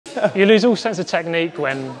You lose all sense of technique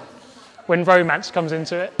when romance comes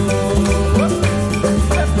into it.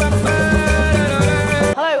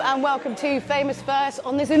 Hello and welcome to Famous First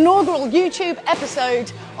on this inaugural YouTube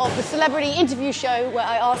episode of the celebrity interview show where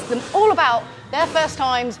I ask them all about their first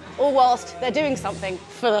times all whilst they're doing something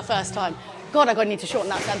for the first time. God, I'm going to need to shorten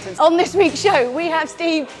that sentence. On this week's show, we have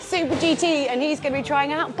Steve, Super GT, and he's going to be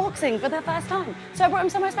trying out boxing for the first time. So I brought him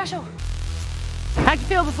somewhere special. How do you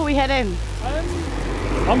feel before we head in?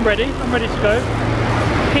 I'm ready to go.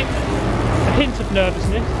 A hint of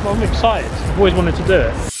nervousness, but I'm excited. I've always wanted to do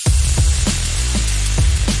it.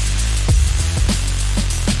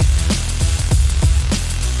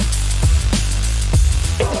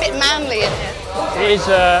 It's a bit manly in here. It is.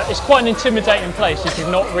 It's quite an intimidating place if you've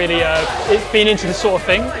not really been into this sort of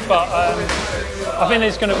thing. But I think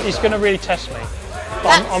it's gonna really test me.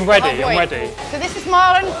 But I'm ready. I'm ready. So this is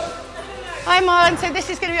Marlon. Hi Marlon. So this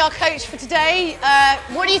is going to be our coach for today.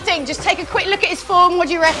 What do you think? Just take a quick look at his form. What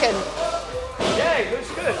do you reckon? Yeah, it looks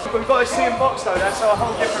good. We've got to see him box though. That's a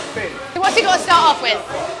whole different thing. So what's he got to start off with?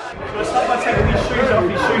 We're going to start by taking these shoes off.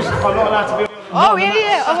 These shoes are not allowed to be. Oh,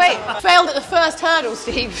 yeah. Oh, wait. Failed at the first hurdle,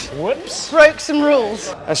 Steve. Whoops. Broke some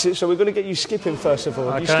rules. That's it. So we're going to get you skipping first of all.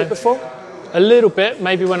 Okay. Have you skipped before? A little bit,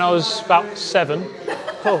 maybe when I was about 7.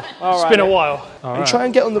 Cool. All right. It's been a while. And try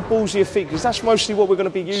and get on the balls of your feet, because that's mostly what we're going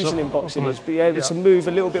to be using in boxing, is be able to move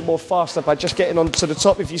a little bit more faster by just getting onto the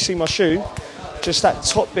top. If you see my shoe, just that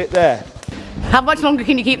top bit there. How much longer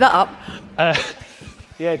can you keep that up?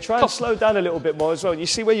 Yeah, try and slow down a little bit more as well. You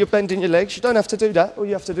see where you're bending your legs? You don't have to do that. All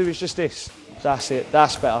you have to do is just this. That's it.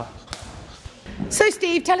 That's better. So,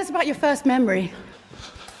 Steve, tell us about your first memory.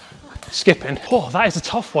 Skipping. Oh, that is a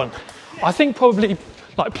tough one. I think probably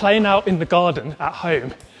like playing out in the garden at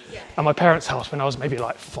home at my parents' house when I was maybe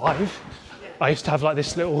like 5. I used to have like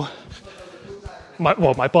this little,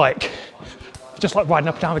 my bike, just like riding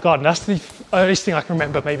up and down the garden. That's the earliest thing I can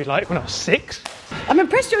remember, maybe like when I was 6. I'm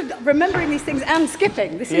impressed you're remembering these things and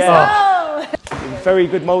skipping. This is very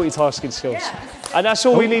good multitasking skills. Yeah. And that's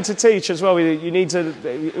all we need to teach as well. You need to,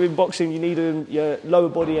 in boxing, you need your lower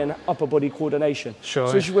body and upper body coordination. Sure.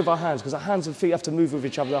 Especially with our hands, because our hands and feet have to move with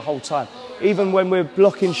each other the whole time. Even when we're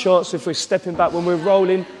blocking shots, if we're stepping back, when we're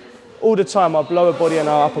rolling, all the time our lower body and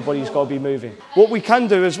our upper body's got to be moving. What we can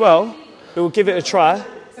do as well, we'll give it a try.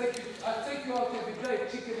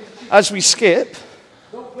 As we skip,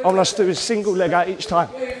 I want us to do a single leg out each time.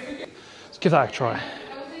 Let's give that a try.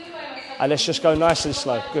 And let's just go nice and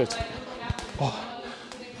slow. Good. Oh.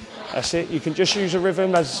 That's it. You can just use a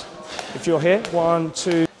rhythm as if you're here. 1,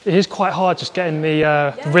 2. It is quite hard just getting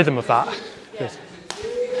the rhythm of that. Good.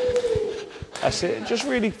 That's it. Just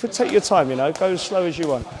really take your time, you know. Go as slow as you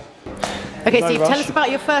want. Okay, No Steve, rush. tell us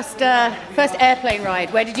about your first airplane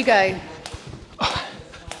ride. Where did you go?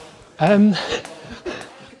 Gonna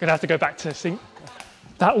have to go back to think.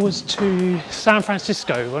 That was to San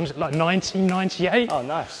Francisco. When was it, like 1998? Oh,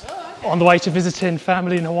 nice. On the way to visiting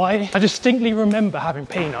family in Hawaii. I distinctly remember having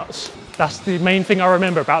peanuts. That's the main thing I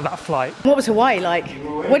remember about that flight. What was Hawaii like?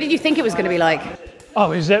 What did you think it was going to be like?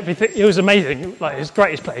 Oh, it was everything. It was amazing. Like, it was the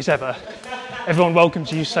greatest place ever. Everyone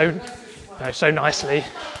welcomes you so nicely.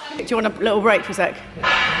 Do you want a little break for a sec?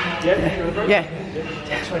 Yeah.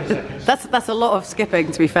 That's a lot of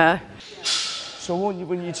skipping, to be fair. So what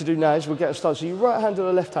we need to do now is we'll get a start. So you're right-handed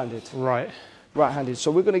or left-handed? Right. Right-handed. So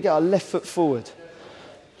we're going to get our left foot forward.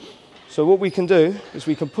 So what we can do is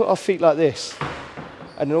we can put our feet like this.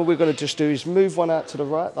 And then all we're going to just do is move one out to the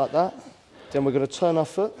right, like that. Then we're going to turn our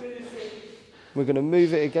foot. We're going to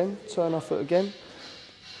move it again, turn our foot again.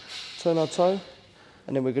 Turn our toe.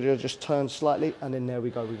 And then we're going to just turn slightly. And then there we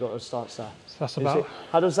go. We've got a stance there. So that's about.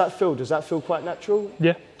 How does that feel? Does that feel quite natural?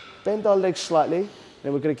 Yeah. Bend our legs slightly.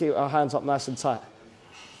 Then we're going to keep our hands up nice and tight.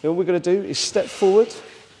 Then all we're going to do is step forward.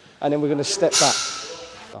 And then we're going to step back.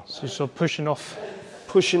 So you're sort of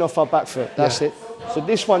pushing off our back foot, that's it. So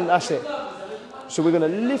this one, that's it. So we're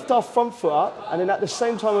going to lift our front foot up, and then at the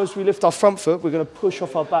same time as we lift our front foot, we're going to push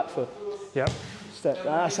off our back foot. Yeah. Step,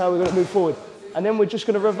 that's how we're going to move forward. And then we're just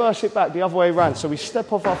going to reverse it back the other way around. So we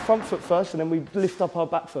step off our front foot first, and then we lift up our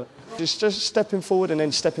back foot. Just stepping forward and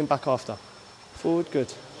then stepping back after. Forward,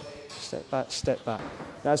 good. Step back, step back.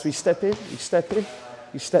 Now as we step in, you step in,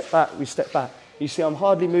 you step back, we step back. You see, I'm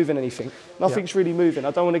hardly moving anything. Nothing's really moving.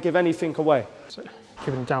 I don't want to give anything away. So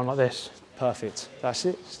keeping it down like this. Perfect. That's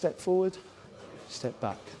it. Step forward, step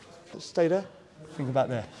back. Stay there. Think about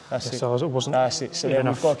there. That's it. So it wasn't. That's it. So then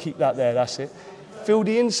we've got to keep that there. That's it. Feel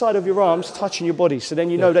the inside of your arms touching your body, so then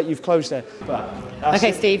you know that you've closed there.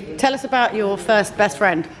 Okay, Steve, tell us about your first best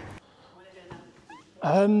friend.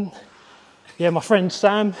 Yeah, my friend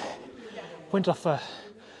Sam went off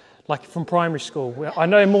like from primary school. I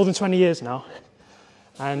know him more than 20 years now,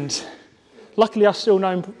 and luckily I still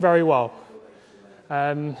know him very well.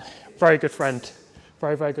 Very good friend,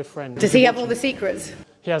 very, very good friend. Does he have all the secrets?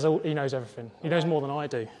 He knows everything. He knows more than I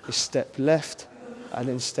do. You step left and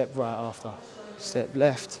then step right after. Step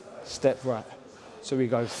left, step right. So we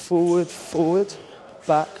go forward, forward,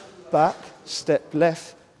 back, back, step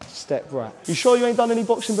left, step right. You sure you ain't done any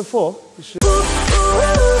boxing before?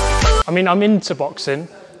 I mean, I'm into boxing.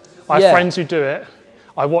 I have friends who do it.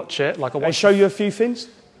 I watch it, like I watch. They show you a few things?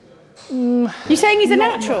 You're saying he's a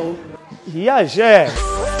natural? He has, yeah.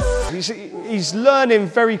 He's learning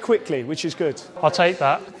very quickly, which is good. I'll take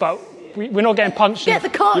that, but we're not getting punched. Get the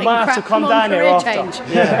karting You might have to come down here after. change.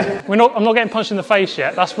 Yeah. I'm not getting punched in the face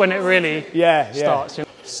yet. That's when it really starts. You know?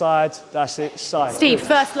 Side, that's it, side. Steve,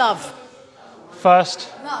 first love. First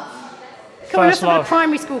Come on, let's have a love.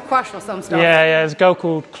 primary school crush or some stuff. Yeah, there's a girl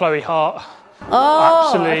called Chloe Hart. Oh,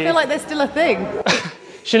 Absolutely. I feel like there's still a thing.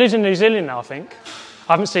 She lives in New Zealand now, I think.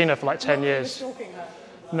 I haven't seen her for like 10 years.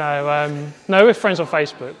 No, we're friends on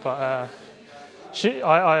Facebook, but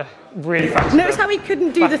I really fancy Notice how he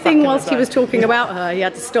couldn't do the thing whilst he was talking about her. He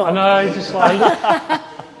had to stop. I know, just like,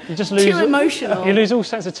 you just lose. Too emotional. You lose all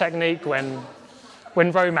sense of technique when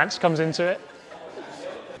romance comes into it.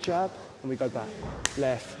 Jab, and we go back.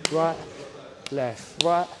 Left,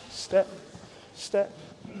 right, step, step,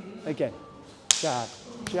 again. Jab,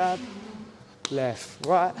 jab, left,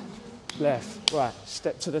 right.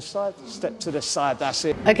 Step to the side, that's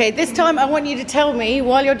it. Okay, this time I want you to tell me,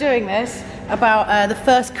 while you're doing this, about the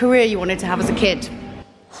first career you wanted to have as a kid.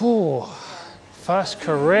 Ooh, first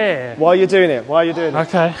career. While you're doing it.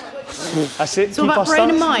 Okay. That's it. It's all about brain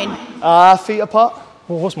and mind. Feet apart.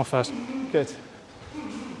 What was my first? Good.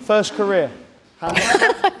 First career.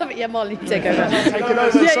 Yeah, Marlon, you take over. Take it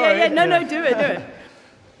over, sorry. Yeah, no, do it.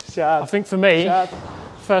 Jab. I think for me, Jab.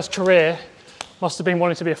 first career must have been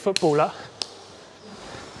wanting to be a footballer.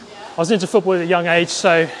 I was into football at a young age,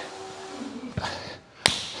 so...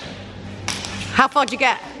 How far did you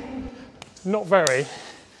get? Not very.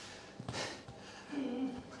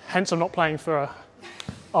 Hence I'm not playing for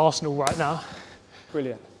Arsenal right now.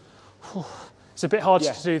 Brilliant. It's a bit hard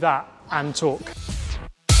to do that and talk.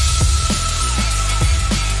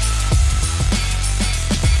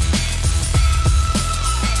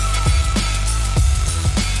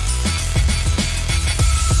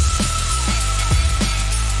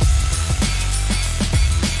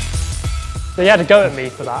 They had a go at me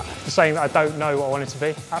for that, for saying that I don't know what I wanted to be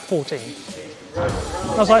at 14.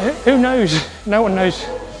 I was like, who knows? No one knows.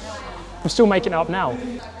 I'm still making it up now.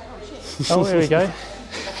 Oh, here we go.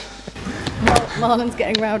 Marlon's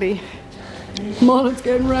getting rowdy.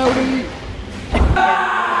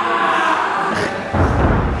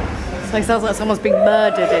 So it sounds like someone's being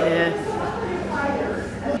murdered in here.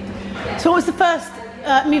 So what was the first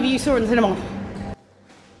movie you saw in the cinema?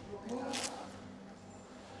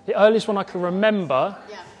 The earliest one I can remember,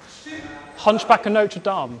 Hunchback of Notre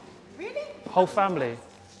Dame. Really? Whole family.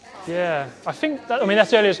 Yeah, that's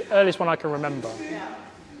the earliest one I can remember.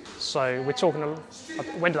 So we're talking,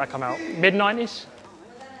 when did that come out? Mid-90s?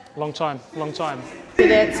 Long time.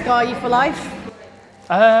 Did it scar you for life?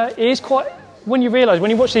 It is quite, when you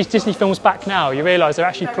watch these Disney films back now, you realise they're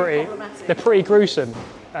actually pretty gruesome.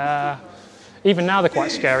 Even now they're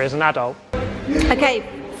quite scary as an adult. Okay,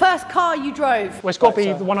 first car you drove? Well, it's got to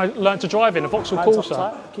be the one I learnt to drive in, a Vauxhall Corsa.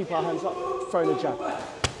 Tight. Keep our hands up, throw the jab.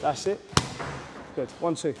 That's it. Good,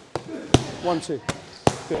 1, 2. 1, 2.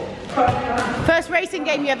 Good. First racing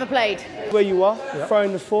game you ever played? Where you are,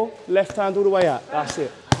 throwing the 4, left hand all the way out. That's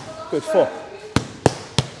it. Good, 4.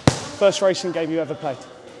 First racing game you ever played?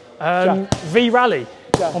 V Rally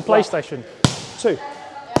on PlayStation. 2.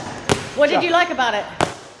 What did you like about it?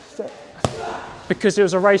 Because it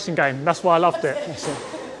was a racing game, that's why I loved it. That's it.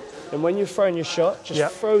 And when you're throwing your shot,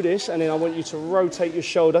 just throw this, and then I want you to rotate your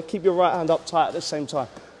shoulder. Keep your right hand up tight at the same time.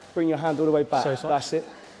 Bring your hand all the way back. So that's it.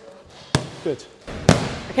 Good.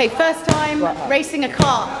 Okay, first time racing a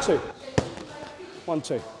car. 2. 1,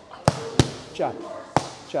 2. Jab.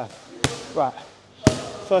 Right.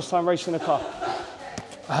 First time racing a car.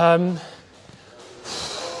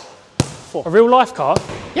 4. A real life car?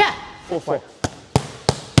 Yeah. 4.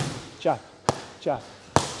 Jab.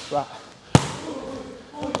 Right.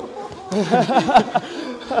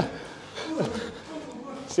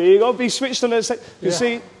 See, you got to be switched on at the same. You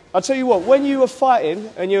see, I'll tell you what. When you were fighting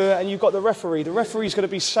and you got the referee's going to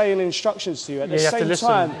be saying instructions to you at the same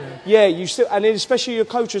time. Yeah, you still, and then especially your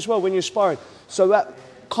coach as well when you're sparring. So that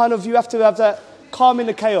kind of, you have to have that calm in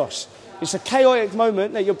the chaos. It's a chaotic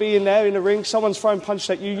moment that you're being there in the ring. Someone's throwing punches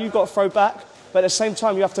at you. You've got to throw back. but at the same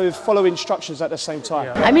time, you have to follow instructions at the same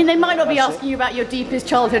time. I mean, they might not be asking you about your deepest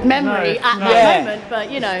childhood memory at that moment,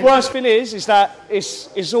 but you know. Worst thing is that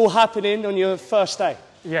it's all happening on your first day.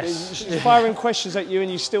 Yes. She's firing questions at you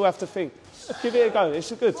and you still have to think. Give it a go,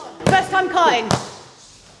 it's good. First time karting?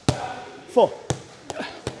 4.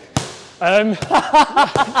 I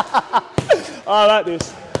like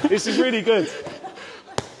this. This is really good.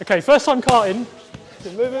 Okay, first time karting.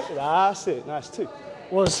 Move it. That's it. Nice. 2.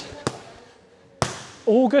 Was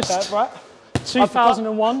August right.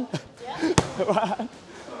 2001. Right.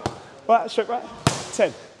 Right, straight right.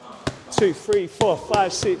 10. 2, 3, 4,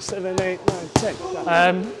 5, 6, 7, 8, 9, 10.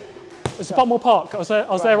 It was Butmore Park. I was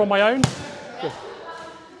there on my own. Good.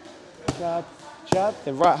 Jab, jab,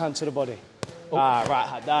 then right hand to the body. Right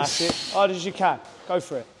hand, that's it. Hard as you can. Go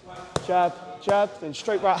for it. Jab, jab, then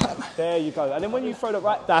straight right hand. There you go. And then when you throw that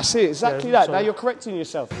right, that's it. Exactly that. Now you're correcting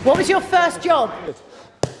yourself. What was your first job? Good.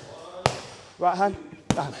 Right hand,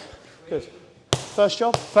 down. Good. First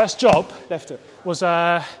job? First job Left it. was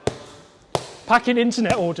packing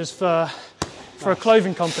internet orders for a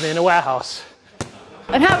clothing company in a warehouse.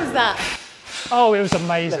 And how was that? Oh, it was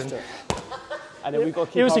amazing. Left it. And then we've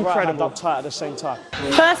got to keep our right hand up tight at the same time.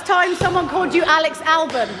 First time someone called you Alex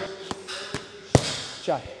Albon?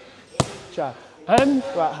 Jab, jab,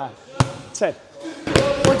 right hand. 10.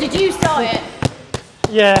 Or did you start it?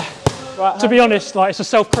 Yeah. Right hand. To be honest, like, it's a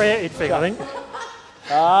self-created thing, I think.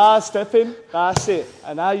 Step in. That's it.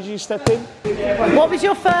 And how did you step in? What was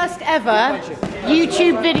your first ever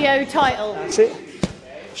YouTube video title? That's it.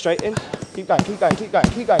 Straight in. Keep going, keep going, keep going,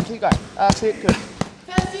 keep going, keep going. That's it. Good.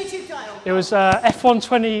 First YouTube title? It was F1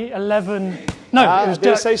 2011. No, it was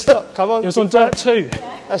Dirt. Dirt. Say stop. Come on. It was on Dirt 2.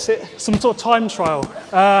 That's it. Some sort of time trial.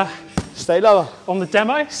 Stay lower. On the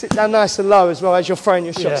demo. Sit down nice and low as well as you're throwing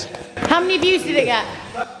your shots. Yeah. How many views did it get?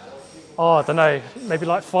 Oh, I don't know. Maybe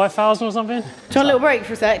like 5,000 or something. Do you want a little break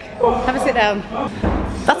for a sec? Have a sit down.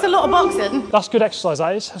 That's a lot of boxing. That's good exercise,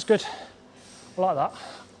 that is. That's good. I like that.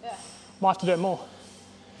 Yeah. Might have to do it more.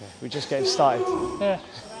 Yeah, we're just getting started. Yeah.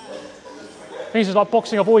 Things is like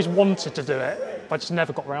boxing, I've always wanted to do it, but I just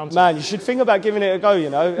never got around to it. Man, you should think about giving it a go, you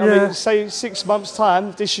know. I mean, say 6 months'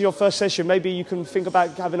 time, this is your first session, maybe you can think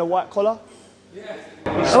about having a white collar.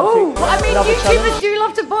 Oh, well, I mean, YouTubers do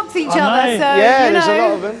love to box each other, so, yeah, you know. there's a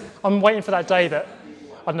lot of them. I'm waiting for that day that,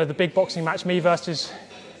 I don't know, the big boxing match, me versus,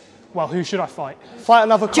 well, who should I fight? Fight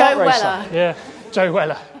another kart Joe racer. Weller. Yeah, Joe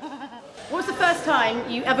Weller. What was the first time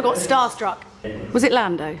you ever got starstruck? Was it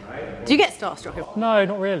Lando? Did you get starstruck? No,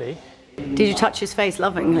 not really. Did you touch his face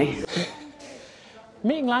lovingly?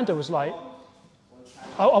 Meeting Lando was like,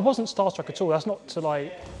 I wasn't starstruck at all. That's not to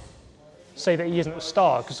like say that he isn't a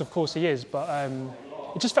star, because of course he is, but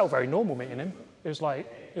it just felt very normal meeting him. It was like,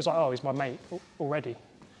 oh, he's my mate already.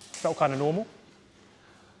 Felt kind of normal.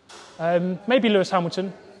 Maybe Lewis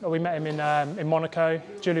Hamilton. We met him in Monaco.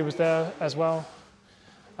 Julie was there as well.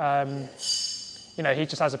 You know, he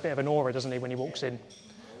just has a bit of an aura, doesn't he, when he walks in.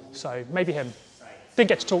 So maybe him. Didn't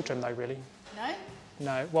get to talk to him though, really. No?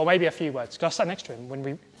 No. Well, maybe a few words. Because I sat next to him when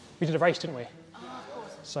we did a race, didn't we? Oh, of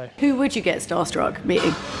course. So. Who would you get starstruck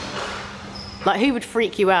meeting? Like, who would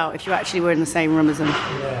freak you out if you actually were in the same room as him?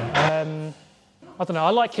 Yeah. I don't know.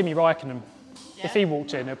 I like Kimi Räikkönen. Yeah. If he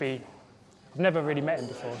walked in, it'd be. I've never really met him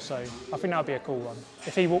before, so I think that would be a cool one.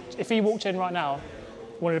 If he walked in right now,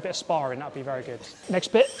 wanted a bit of sparring, that'd be very good. Next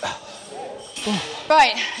bit.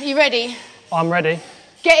 Right, are you ready? I'm ready.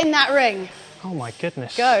 Get in that ring. Oh my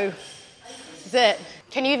goodness. Go. This is it.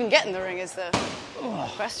 Can you even get in the ring is the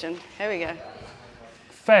question. Here we go.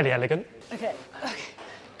 Fairly elegant. Okay.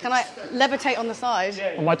 Can I levitate on the side?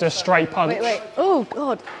 I might do a straight punch. Wait. Oh,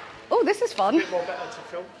 God. Oh, this is fun. A bit more better to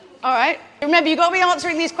film. All right. Remember, you've got to be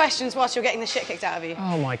answering these questions whilst you're getting the shit kicked out of you.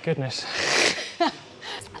 Oh my goodness.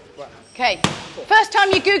 Okay. First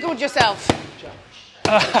time you Googled yourself.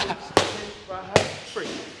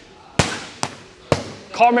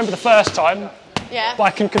 Can't remember the first time. Yeah. But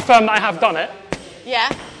I can confirm that I have done it.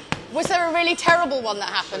 Yeah. Was there a really terrible one that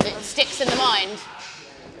happened? It sticks in the mind.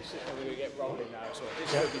 This is probably going to get rolling now as well.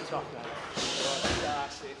 This will be tough now.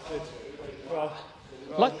 That's it. Good. Roll.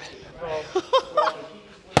 Like. Roll.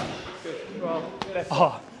 Good. Roll. Left.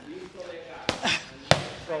 Oh.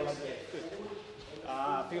 Roll under it. Good.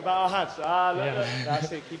 Think about our hands. Look.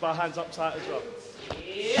 That's it. Keep our hands up tight as well.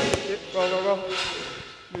 Good. Roll.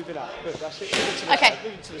 Move it out. Good. That's it. Move it to the side.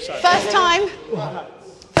 Move it to the side.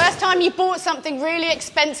 First time you bought something really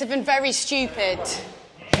expensive and very stupid.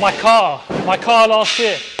 My car last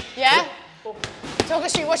year. Yeah? Talk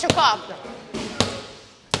us through. What's your car?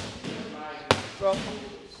 Roll.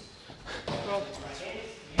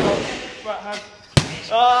 Right hand.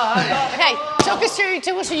 Okay, talk us through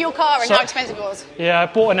your car and how expensive it was. Yeah, I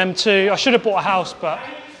bought an M2. I should have bought a house, but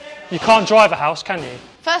you can't drive a house, can you?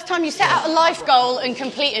 First time you set out a life goal and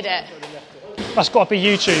completed it. That's got to be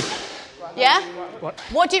YouTube. Yeah? What?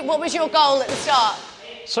 What was your goal at the start?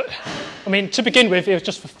 So, I mean, to begin with, it was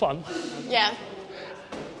just for fun. Yeah.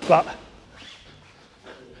 But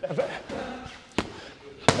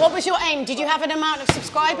what was your aim? Did you have an amount of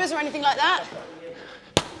subscribers or anything like that?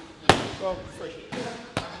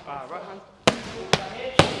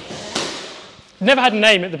 Never had a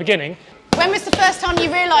name at the beginning. When was the first time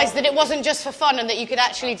you realised that it wasn't just for fun and that you could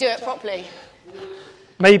actually do it properly?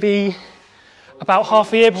 Maybe about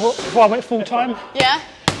half a year before I went full time. Yeah?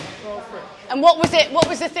 And what was it? What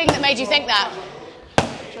was the thing that made you think that?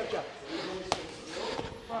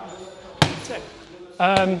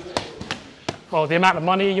 Well, the amount of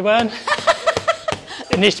money you earn.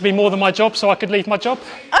 It needs to be more than my job so I could leave my job.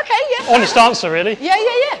 Okay, yeah. Honest answer, really. Yeah.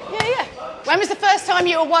 When was the first time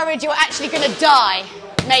you were worried you were actually going to die?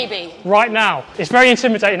 Maybe. Right now. It's very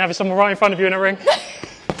intimidating having someone right in front of you in a ring.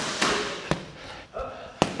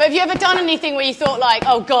 But have you ever done anything where you thought like,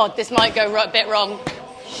 oh God, this might go a bit wrong?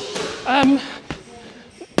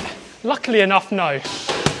 Luckily enough, no.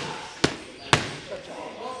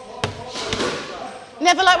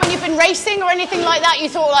 Never like when you've been racing or anything like that, you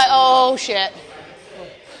thought like, oh shit.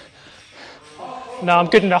 No, I'm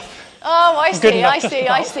good enough. Oh, I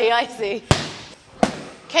I see.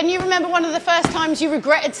 Can you remember one of the first times you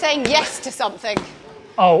regretted saying yes to something?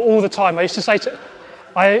 Oh, all the time. I used to say it's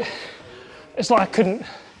like I couldn't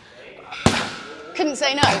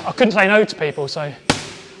say no. I couldn't say no to people, so I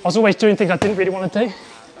was always doing things I didn't really want to do.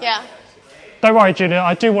 Yeah. Don't worry, Julia,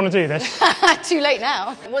 I do want to do this. Too late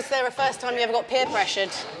now. Was there a first time you ever got peer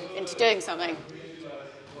pressured into doing something?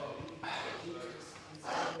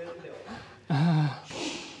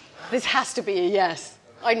 This has to be a yes.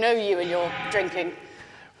 I know you and your drinking.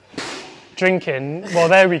 Drinking? Well,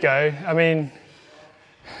 there we go. I mean,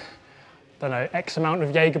 don't know, X amount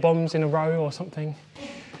of Jaeger bombs in a row or something.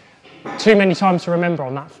 Too many times to remember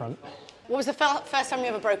on that front. What was the first time you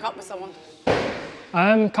ever broke up with someone?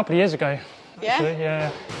 A couple of years ago. Yeah? Actually,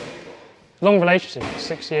 yeah. Long relationship,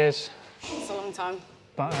 6 years. It's a long time.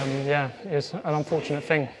 But yeah, it was an unfortunate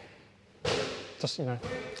thing. Just, you know.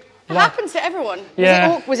 It happens to everyone.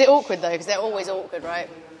 Yeah. Was it awkward though? Because they're always awkward, right?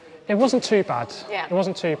 It wasn't too bad. Yeah. It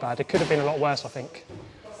wasn't too bad. It could have been a lot worse, I think.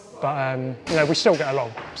 But, you know, we still get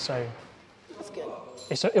along, so. That's good.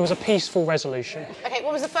 It was a peaceful resolution. Okay,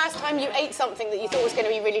 what was the first time you ate something that you thought was going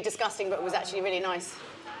to be really disgusting but was actually really nice?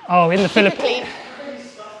 Oh, in the Philippines.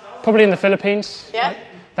 Probably in the Philippines. Yeah? Like,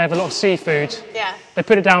 they have a lot of seafood. Yeah. They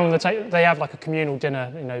put it down on the table. They have like a communal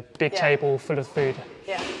dinner, you know, big table full of food.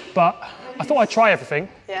 Yeah. But I thought I'd try everything.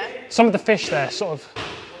 Yeah. Some of the fish there sort of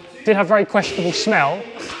did have very questionable smell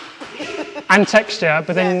and texture,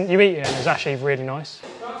 but then you eat it and it's actually really nice.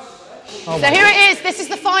 Oh, so here it is. This is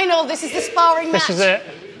the final. This is the sparring match. This is it.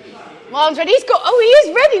 Marlon's ready. He is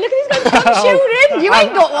ready. Look at this guy punch you in. You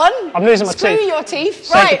ain't got one. I'm losing my Screw teeth. your teeth.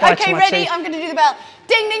 Say Right, goodbye okay, to my ready. teeth. I'm going to do the bell.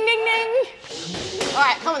 Ding, ding, ding, ding. All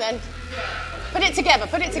right, come on then. Put it together.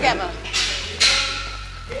 Put it together.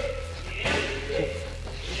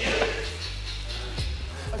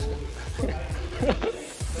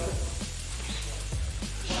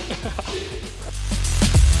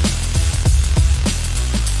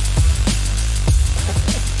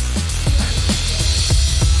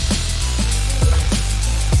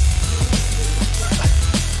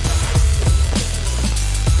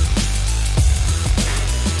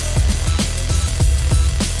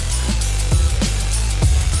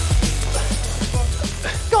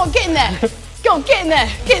 Go on, get in there. Go on, get in there.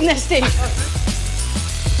 Get in there, Steve.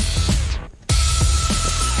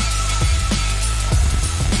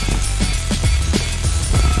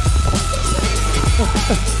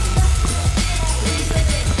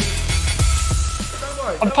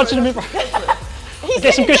 I'm punching him in.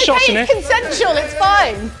 Get some good shots in here. It's consensual, it's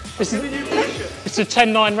fine. It's a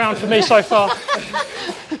 10-9 round for me so far.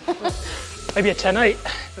 Maybe a 10-8.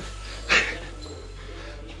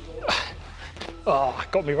 Oh,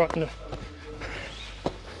 got me right in the...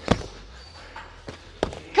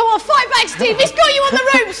 Come on, fight back, Steve. He's got you on the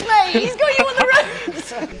ropes, mate. He's got you on the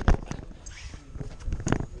ropes.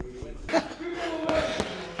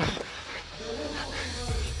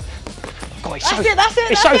 God, That's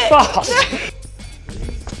it. It's so fast.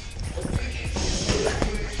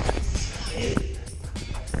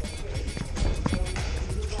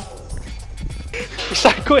 It's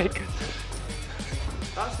so quick.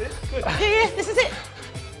 That's it. Good. Yeah, this is it.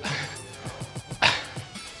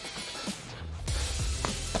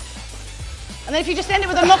 And then if you just end it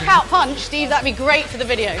with a knockout punch, Steve, that'd be great for the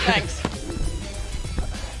video. Thanks.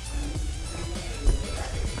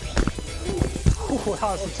 Oh, that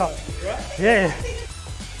was tough. Yeah.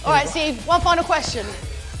 All right, Steve, one final question.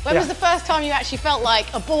 When was the first time you actually felt like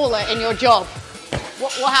a baller in your job?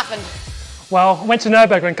 What happened? Well, I went to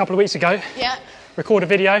Nürburgring a couple of weeks ago. Yeah. Record a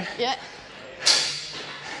video. Yeah.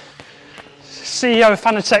 CEO of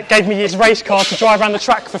Fanatec gave me his race car to drive around the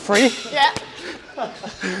track for free. Yeah.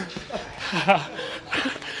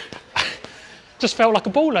 Just felt like a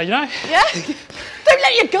baller, you know? Yeah? Don't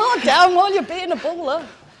let your guard down while you're being a baller.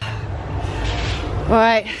 All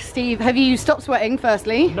right, Steve, have you stopped sweating,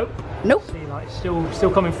 firstly? Nope. Nope. See, like, still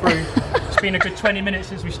coming through. It's been a good 20 minutes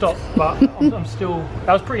since we stopped, but I'm still...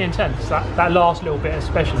 That was pretty intense, that last little bit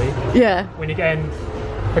especially. Yeah. When you're getting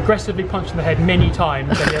aggressively punched in the head many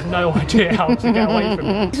times and you have no idea how to get away from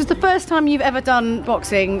it. This was the first time you've ever done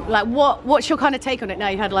boxing. Like, what's your kind of take on it now?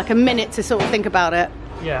 You had like a minute to sort of think about it.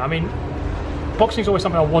 Yeah, I mean, boxing's always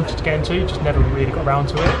something I wanted to get into, just never really got around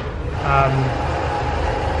to it.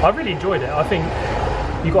 I really enjoyed it. I think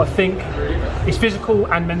you've got to think, it's physical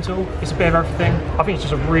and mental, it's a bit of everything. I think it's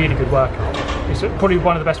just a really good workout. It's probably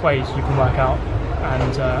one of the best ways you can work out,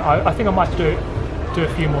 and I think I might have to do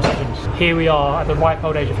a few more sessions. Here we are at the ripe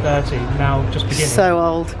old age of 30, now just beginning. So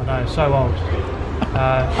old. I know, so old.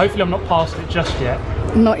 Hopefully I'm not past it just yet.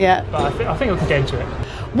 Not yet. But I think I can get into it.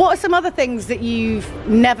 What are some other things that you've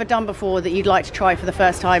never done before that you'd like to try for the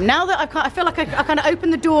first time? Now that I feel like I kind of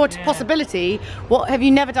opened the door to possibility, what have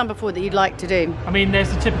you never done before that you'd like to do? I mean, there's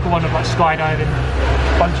the typical one of like skydiving,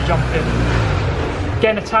 bungee jumping,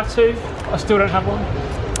 getting a tattoo. I still don't have one.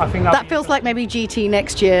 I think that feels like maybe GT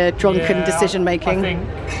next year, drunken decision making. I think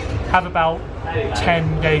have about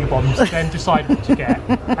 10 Jaeger bombs, then decide what to get,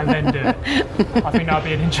 and then do it. I think that would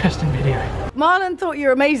be an interesting video. Marlon thought you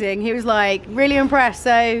were amazing. He was like really impressed.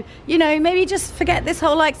 So, you know, maybe just forget this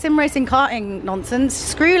whole like sim racing karting nonsense.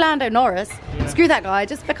 Screw Lando Norris. Yeah. Screw that guy.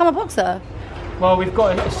 Just become a boxer. Well, we've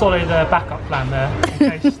got a solid backup plan there in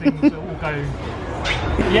case things all go.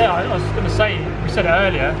 Yeah, I was going to say, we said it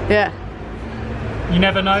earlier. Yeah. You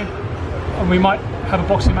never know. And we might have a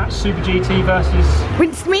boxing match, Super GT versus... We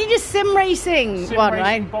need a sim racing one,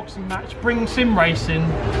 right? Boxing match. Bring sim racing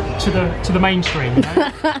to the mainstream, you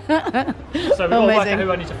know? So we've got to work out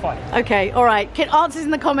who I need to fight. Okay, all right. Answers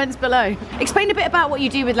in the comments below. Explain a bit about what you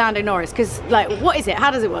do with Lando Norris, because, like, what is it? How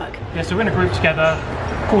does it work? Yeah, so we're in a group together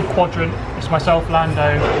called Quadrant. It's myself,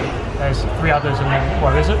 Lando, there's 3 others, and then,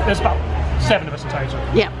 well, there's about 7 of us in total.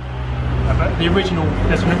 Yeah. But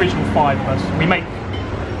there's an original 5 of us. We make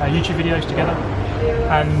YouTube videos together,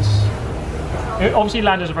 and obviously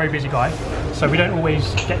Lando's a very busy guy, so we don't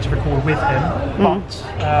always get to record with him. But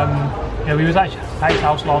you know, we was at his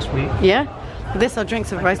house last week. Yeah. This I'll drink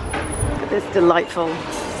some rice. This delightful.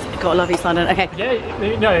 Gotta love East London. Okay. Yeah,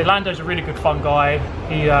 you know, Lando's a really good fun guy.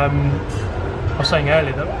 He, I was saying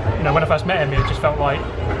earlier that, you know, when I first met him, it just felt like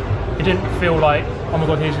it didn't feel like, oh my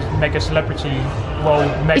god, here's this mega celebrity role.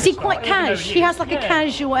 Is he quite cash? He has like a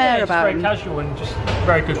casual air about him. Very casual and just a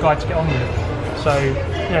very good guy to get on with. So, you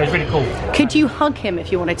know, it's really cool. Could you hug him if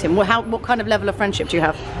you wanted him? What kind of level of friendship do you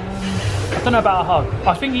have? I don't know about a hug.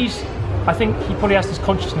 I think he probably has this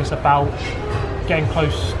consciousness about getting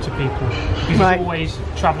close to people, because he's always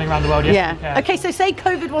travelling around the world. Yeah. Okay, so say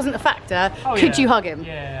COVID wasn't a factor, could you hug him?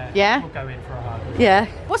 Yeah. Yeah? We'll go in for a hug. Yeah.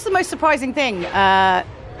 What's the most surprising thing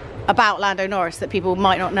about Lando Norris that people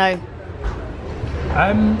might not know?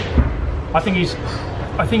 I think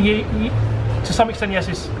he to some extent he has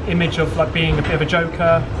this image of like being a bit of a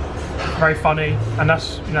joker, very funny, and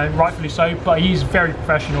that's, you know, rightfully so, but he's very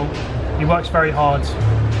professional. He works very hard.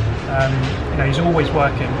 You know, he's always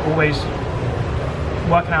working out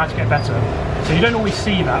how to get better. So you don't always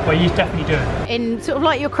see that, but he's definitely doing it. In sort of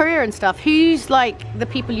like your career and stuff, who's like the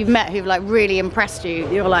people you've met who've like really impressed you?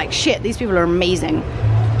 You're like, shit, these people are amazing.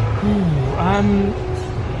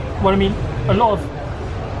 Well, I mean, I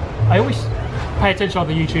always pay attention to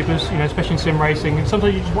other YouTubers, you know, especially in sim racing, and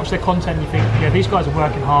sometimes you just watch their content and you think, yeah, these guys are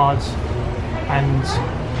working hard, and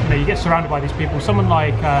you know, you get surrounded by these people. Someone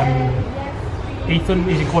like Ethan,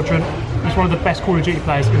 he's in Quadrant, he's one of the best Call of Duty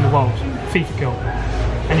players in the world, FIFA kill,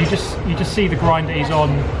 and you just see the grind that he's on,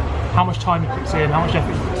 how much time he puts in, how much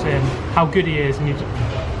effort he puts in, how good he is, and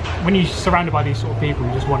when you're surrounded by these sort of people,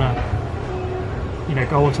 you just want to, you know,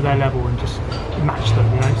 go onto their level and just match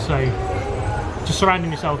them, you know. So just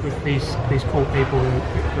surrounding yourself with these cool people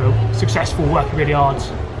who are successful, working really hard,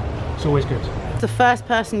 it's always good. The first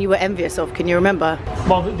person you were envious of, can you remember?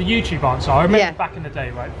 Well, the YouTube answer, I remember back in the day,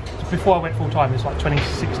 right? Before I went full time, it was like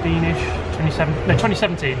 2016-ish,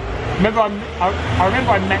 2017. I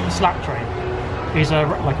remember I met Slap Train. He's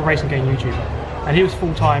like a racing game YouTuber. and he was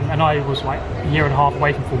full-time and I was like a year and a half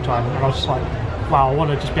away from full-time, and I was just like, wow, I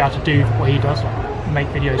want to just be able to do what he does, like make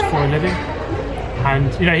videos for a living.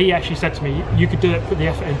 And you know, he actually said to me, you could do it, put the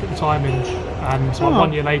effort in, put the time in, and so like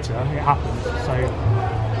 1 year later it happened. So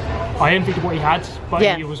I envied what he had, but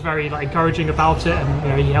he was very like encouraging about it, and you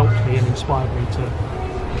know, he helped me and inspired me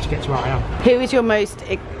to get to where I am. Who is your most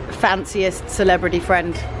fanciest celebrity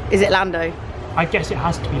friend? Is it Lando? I guess it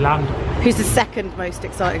has to be Lando. Who's the second most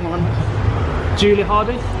exciting one? Julia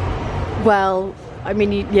Hardy? Well, I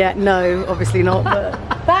mean, no, obviously not, but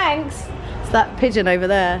thanks. It's that pigeon over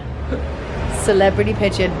there. Celebrity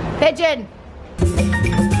pigeon. Pigeon!